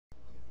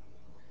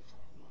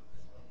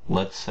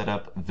Let's set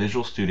up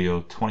Visual Studio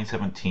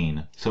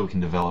 2017 so we can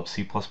develop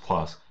C++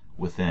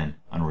 within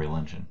Unreal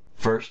Engine.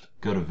 First,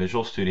 go to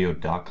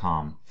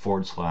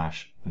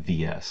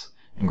visualstudio.com/VS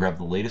and grab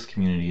the latest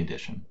Community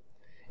Edition.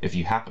 If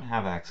you happen to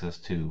have access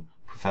to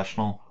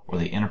Professional or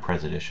the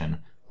Enterprise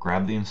Edition,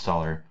 grab the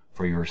installer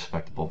for your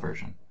respectable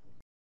version.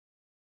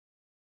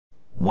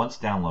 Once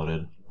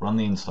downloaded, run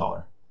the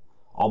installer.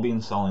 I'll be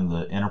installing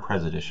the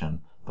Enterprise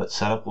Edition, but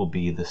setup will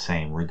be the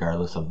same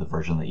regardless of the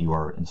version that you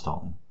are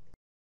installing.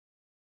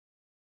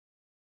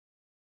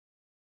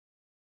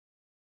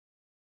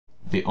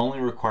 The only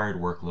required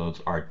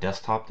workloads are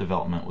desktop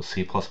development with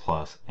C++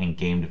 and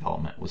game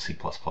development with C++.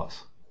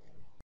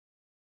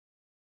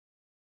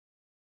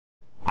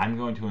 I'm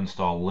going to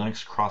install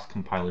Linux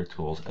cross-compiler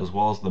tools as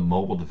well as the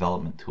mobile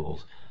development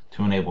tools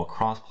to enable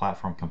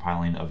cross-platform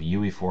compiling of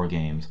UE4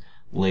 games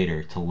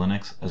later to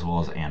Linux as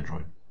well as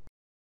Android.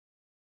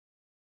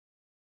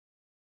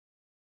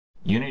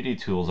 Unity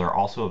tools are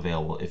also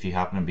available if you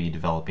happen to be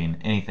developing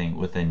anything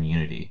within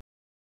Unity.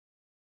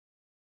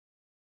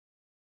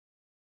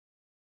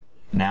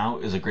 Now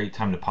is a great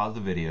time to pause the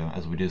video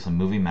as we do some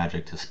movie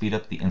magic to speed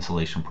up the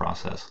installation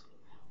process.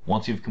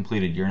 Once you've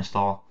completed your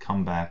install,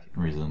 come back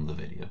and resume the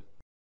video.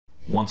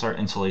 Once our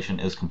installation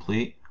is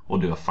complete, we'll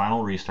do a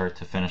final restart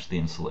to finish the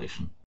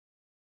installation.